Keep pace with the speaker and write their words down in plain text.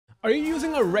Are you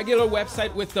using a regular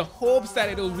website with the hopes that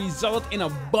it'll result in a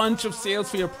bunch of sales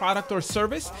for your product or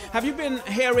service? Have you been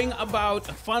hearing about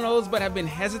funnels but have been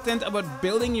hesitant about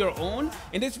building your own?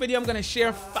 In this video, I'm going to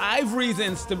share 5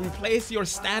 reasons to replace your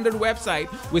standard website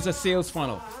with a sales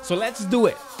funnel. So let's do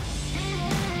it.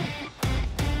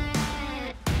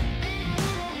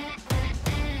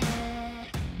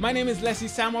 My name is Leslie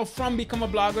Samuel from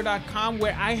becomeablogger.com,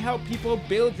 where I help people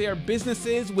build their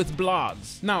businesses with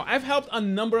blogs. Now, I've helped a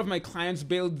number of my clients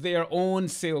build their own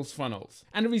sales funnels.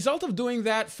 And the result of doing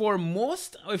that for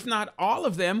most, if not all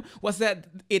of them, was that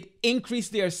it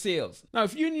increased their sales. Now,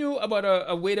 if you knew about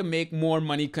a way to make more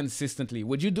money consistently,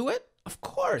 would you do it? Of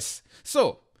course.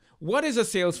 So, what is a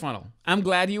sales funnel? I'm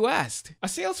glad you asked. A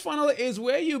sales funnel is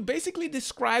where you basically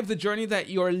describe the journey that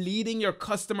you're leading your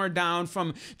customer down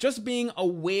from just being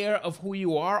aware of who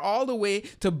you are all the way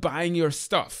to buying your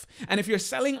stuff. And if you're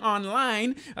selling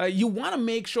online, you want to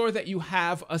make sure that you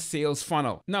have a sales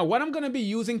funnel. Now, what I'm going to be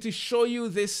using to show you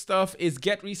this stuff is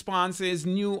GetResponse's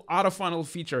new Autofunnel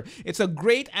feature. It's a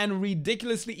great and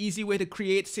ridiculously easy way to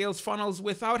create sales funnels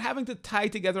without having to tie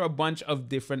together a bunch of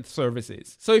different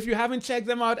services. So if you haven't checked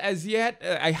them out as yet,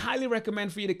 I highly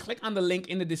recommend for you to click on the link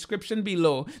in the description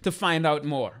below to find out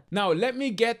more. Now, let me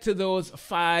get to those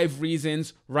 5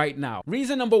 reasons right now.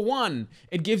 Reason number 1,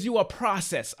 it gives you a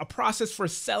process for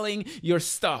selling your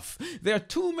stuff. There are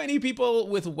too many people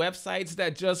with websites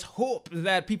that just hope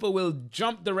that people will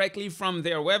jump directly from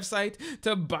their website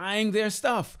to buying their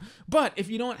stuff. But if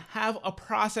you don't have a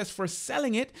process for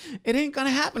selling it, it ain't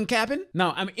gonna happen, Captain.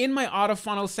 Now, I'm in my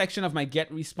Autofunnel section of my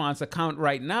GetResponse account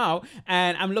right now,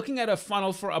 and I'm looking at a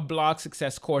funnel for a blog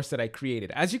success course that I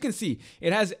created. As you can see,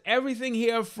 it has everything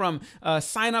here from a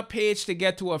sign up page to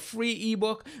get to a free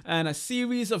ebook and a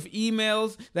series of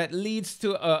emails that leads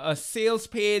to a sales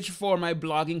page for my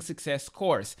blogging success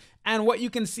course. And what you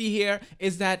can see here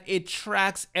is that it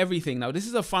tracks everything. Now, this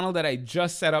is a funnel that I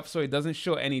just set up, so it doesn't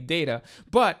show any data.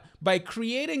 But by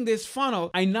creating this funnel,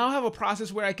 I now have a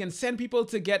process where I can send people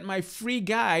to get my free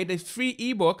guide, a free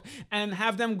ebook, and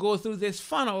have them go through this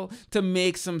funnel to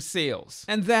make some sales.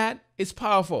 And that is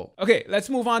powerful. Okay, let's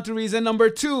move on to reason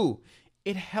number 2.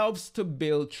 It helps to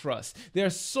build trust. There are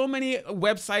so many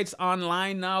websites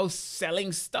online now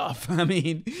selling stuff. I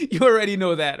mean, you already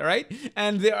know that, right?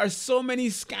 And there are so many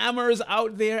scammers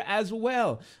out there as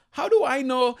well. How do I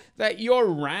know that your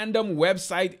random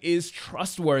website is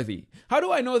trustworthy? How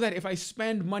do I know that if I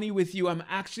spend money with you, I'm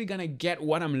actually gonna get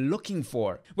what I'm looking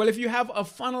for? Well, if you have a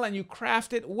funnel and you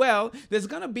craft it well, there's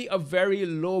gonna be a very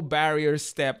low barrier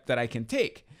step that I can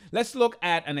take. Let's look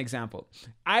at an example.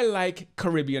 I like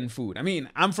Caribbean food. I mean,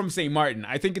 I'm from St. Martin.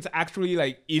 I think it's actually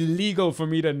like illegal for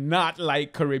me to not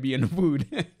like Caribbean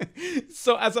food.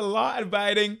 So as a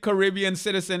law-abiding Caribbean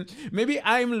citizen, maybe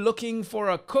I'm looking for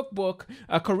a cookbook,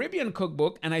 a Caribbean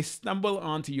cookbook, and I stumble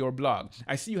onto your blog.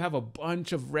 I see you have a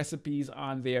bunch of recipes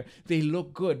on there. They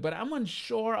look good, but I'm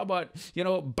unsure about,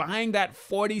 buying that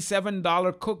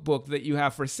 $47 cookbook that you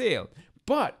have for sale.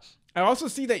 But I also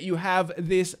see that you have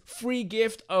this free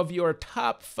gift of your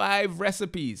top 5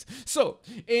 recipes. So,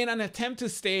 in an attempt to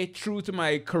stay true to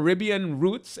my Caribbean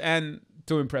roots and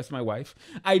to impress my wife,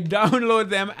 I download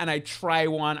them and I try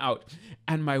one out.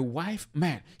 And my wife,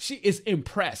 man, she is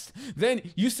impressed.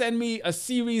 Then you send me a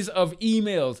series of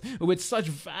emails with such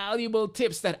valuable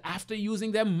tips that after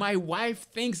using them, my wife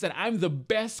thinks that I'm the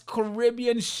best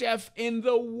Caribbean chef in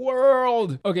the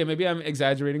world. Okay, maybe I'm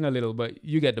exaggerating a little, but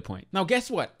you get the point. Now, guess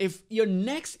what? If your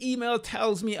next email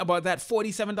tells me about that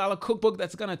 $47 cookbook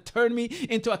that's gonna turn me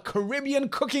into a Caribbean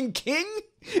cooking king,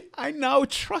 I now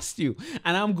trust you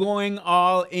and I'm going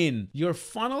all in. Your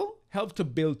funnel helped to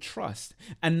build trust,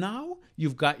 and now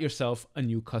you've got yourself a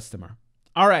new customer.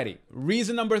 Alrighty,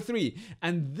 reason number 3,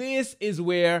 and this is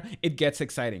where it gets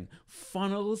exciting.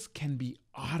 Funnels can be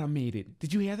automated.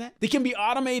 Did you hear that? They can be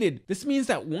automated. This means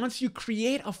that once you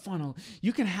create a funnel,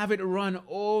 you can have it run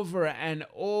over and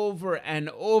over and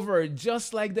over,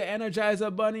 just like the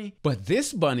Energizer Bunny. But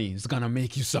this bunny is gonna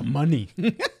make you some money.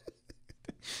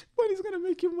 But he's gonna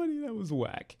make you money. That was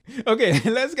whack. Okay,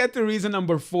 let's get to reason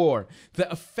number 4.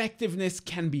 The effectiveness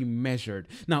can be measured.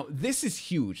 Now, this is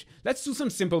huge. Let's do some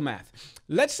simple math.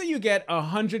 Let's say you get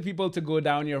 100 people to go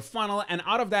down your funnel, and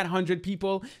out of that 100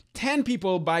 people, 10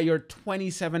 people buy your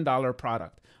 $27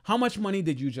 product. How much money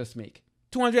did you just make?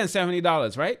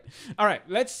 $270, right? All right,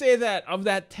 let's say that of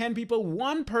that 10 people,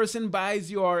 1 person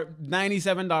buys your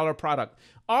 $97 product.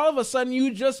 all of a sudden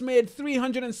you just made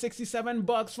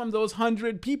 $367 from those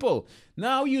 100 people.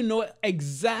 Now you know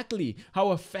exactly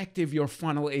how effective your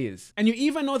funnel is. And you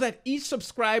even know that each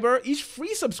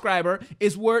free subscriber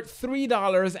is worth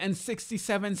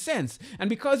 $3.67. And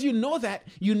because you know that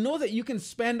you can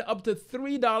spend up to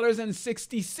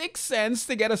 $3.66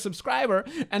 to get a subscriber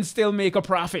and still make a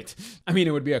profit. I mean,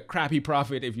 it would be a crappy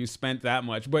profit if you spent that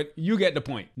much, but you get the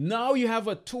point. Now you have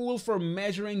a tool for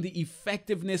measuring the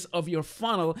effectiveness of your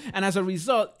funnel, and as a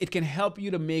result, it can help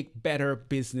you to make better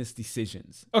business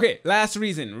decisions. Okay, last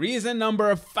reason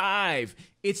number 5.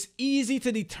 It's easy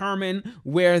to determine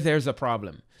where there's a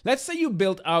problem. Let's say you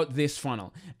built out this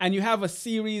funnel and you have a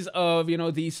series of,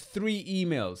 these 3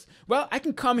 emails. Well, I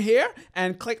can come here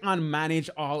and click on manage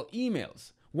all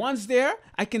emails. Once there,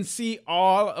 I can see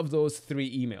all of those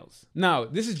 3 emails. Now,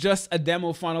 this is just a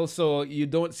demo funnel, so you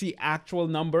don't see actual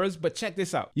numbers, but check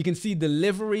this out. You can see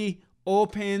delivery,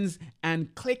 opens,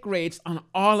 and click rates on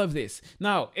all of this.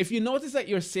 Now, if you notice that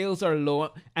your sales are low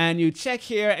and you check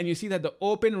here and you see that the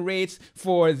open rates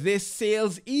for this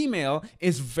sales email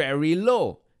is very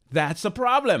low, that's a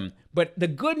problem. But the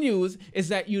good news is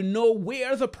that you know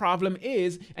where the problem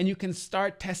is and you can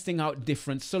start testing out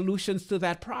different solutions to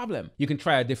that problem. You can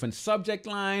try a different subject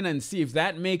line and see if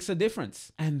that makes a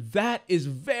difference. And that is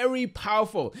very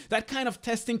powerful. That kind of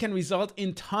testing can result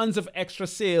in tons of extra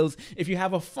sales if you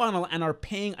have a funnel and are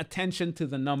paying attention to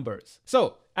the numbers.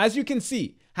 So, as you can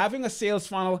see, having a sales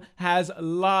funnel has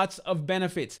lots of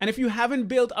benefits. And if you haven't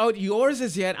built out yours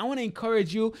as yet, I want to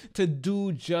encourage you to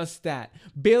do just that.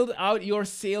 Build out your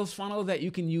sales funnel that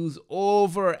you can use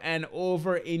over and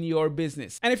over in your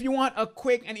business. And if you want a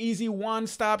quick and easy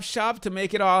one-stop shop to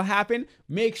make it all happen,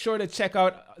 make sure to check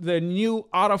out the new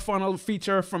Autofunnel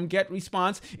feature from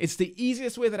GetResponse. It's the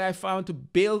easiest way that I found to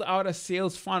build out a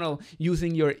sales funnel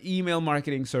using your email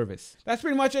marketing service. That's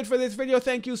pretty much it for this video.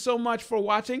 Thank you so much for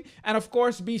watching. And of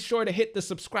course, be sure to hit the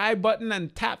subscribe button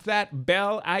and tap that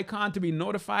bell icon to be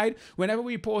notified whenever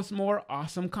we post more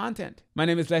awesome content. My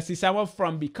name is Leslie Samuel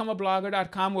from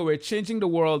becomeablogger.com, where we're changing the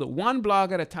world one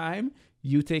blog at a time.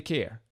 You take care.